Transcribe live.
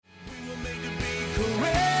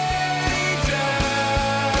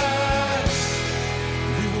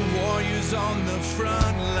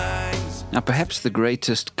Now, perhaps the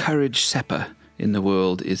greatest courage-sapper in the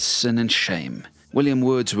world is sin and shame. William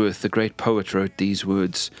Wordsworth, the great poet, wrote these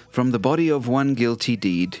words: "From the body of one guilty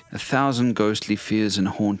deed, 1,000 ghostly fears and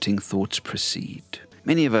haunting thoughts proceed."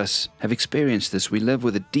 Many of us have experienced this. We live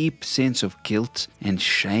with a deep sense of guilt and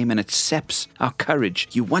shame, and it saps our courage.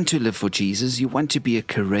 You want to live for Jesus, you want to be a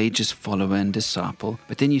courageous follower and disciple,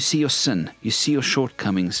 but then you see your sin, you see your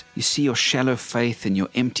shortcomings, you see your shallow faith and your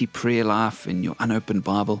empty prayer life and your unopened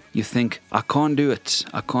Bible. You think, I can't do it,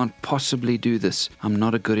 I can't possibly do this, I'm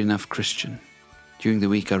not a good enough Christian. During the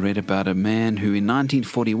week, I read about a man who in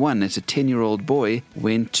 1941, as a 10-year-old boy,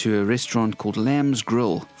 went to a restaurant called Lamb's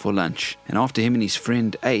Grill for lunch. And after him and his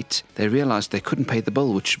friend ate, they realized they couldn't pay the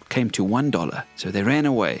bill, which came to $1. So they ran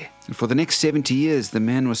away. And for the next 70 years, the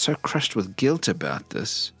man was so crushed with guilt about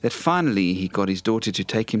this that finally he got his daughter to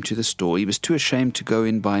take him to the store. He was too ashamed to go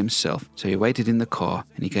in by himself. So he waited in the car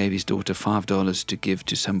and he gave his daughter $5 to give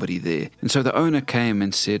to somebody there. And so the owner came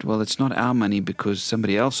and said, well, it's not our money because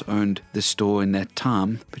somebody else owned the store in that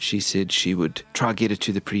time. But she said she would try get it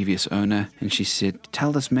to the previous owner. And she said,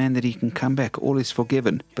 tell this man that he can come back. All is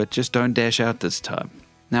forgiven, but just don't dash out this time.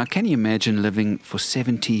 Now, can you imagine living for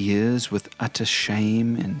 70 years with utter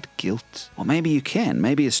shame and guilt? Or maybe you can.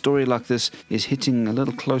 Maybe a story like this is hitting a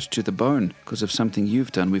little close to the bone because of something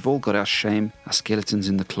you've done. We've all got our shame, our skeletons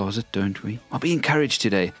in the closet, don't we? Well, be encouraged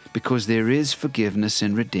today because there is forgiveness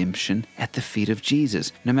and redemption at the feet of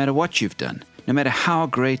Jesus, no matter what you've done. No matter how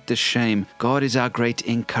great the shame, God is our great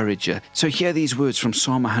encourager. So hear these words from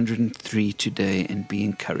Psalm 103 today and be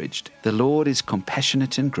encouraged. The Lord is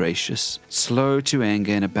compassionate and gracious, slow to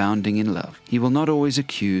anger and abounding in love. He will not always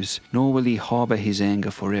accuse, nor will he harbor his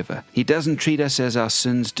anger forever. He doesn't treat us as our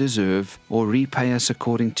sins deserve or repay us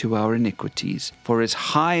according to our iniquities. For as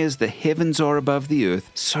high as the heavens are above the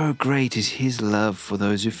earth, so great is his love for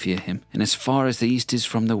those who fear him. And as far as the east is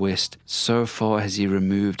from the west, so far has he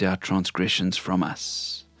removed our transgressions from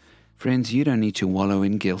us. Friends, you don't need to wallow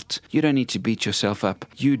in guilt. You don't need to beat yourself up.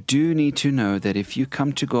 You do need to know that if you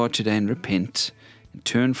come to God today and repent and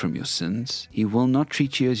turn from your sins, he will not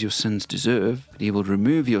treat you as your sins deserve, but he will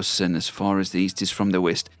remove your sin as far as the east is from the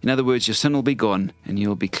west. In other words, your sin will be gone and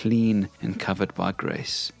you'll be clean and covered by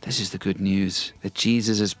grace. This is the good news, that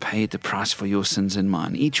Jesus has paid the price for your sins and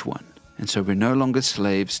mine, each one. And so we're no longer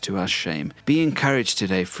slaves to our shame. Be encouraged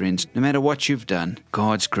today, friends. No matter what you've done,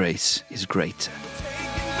 God's grace is greater.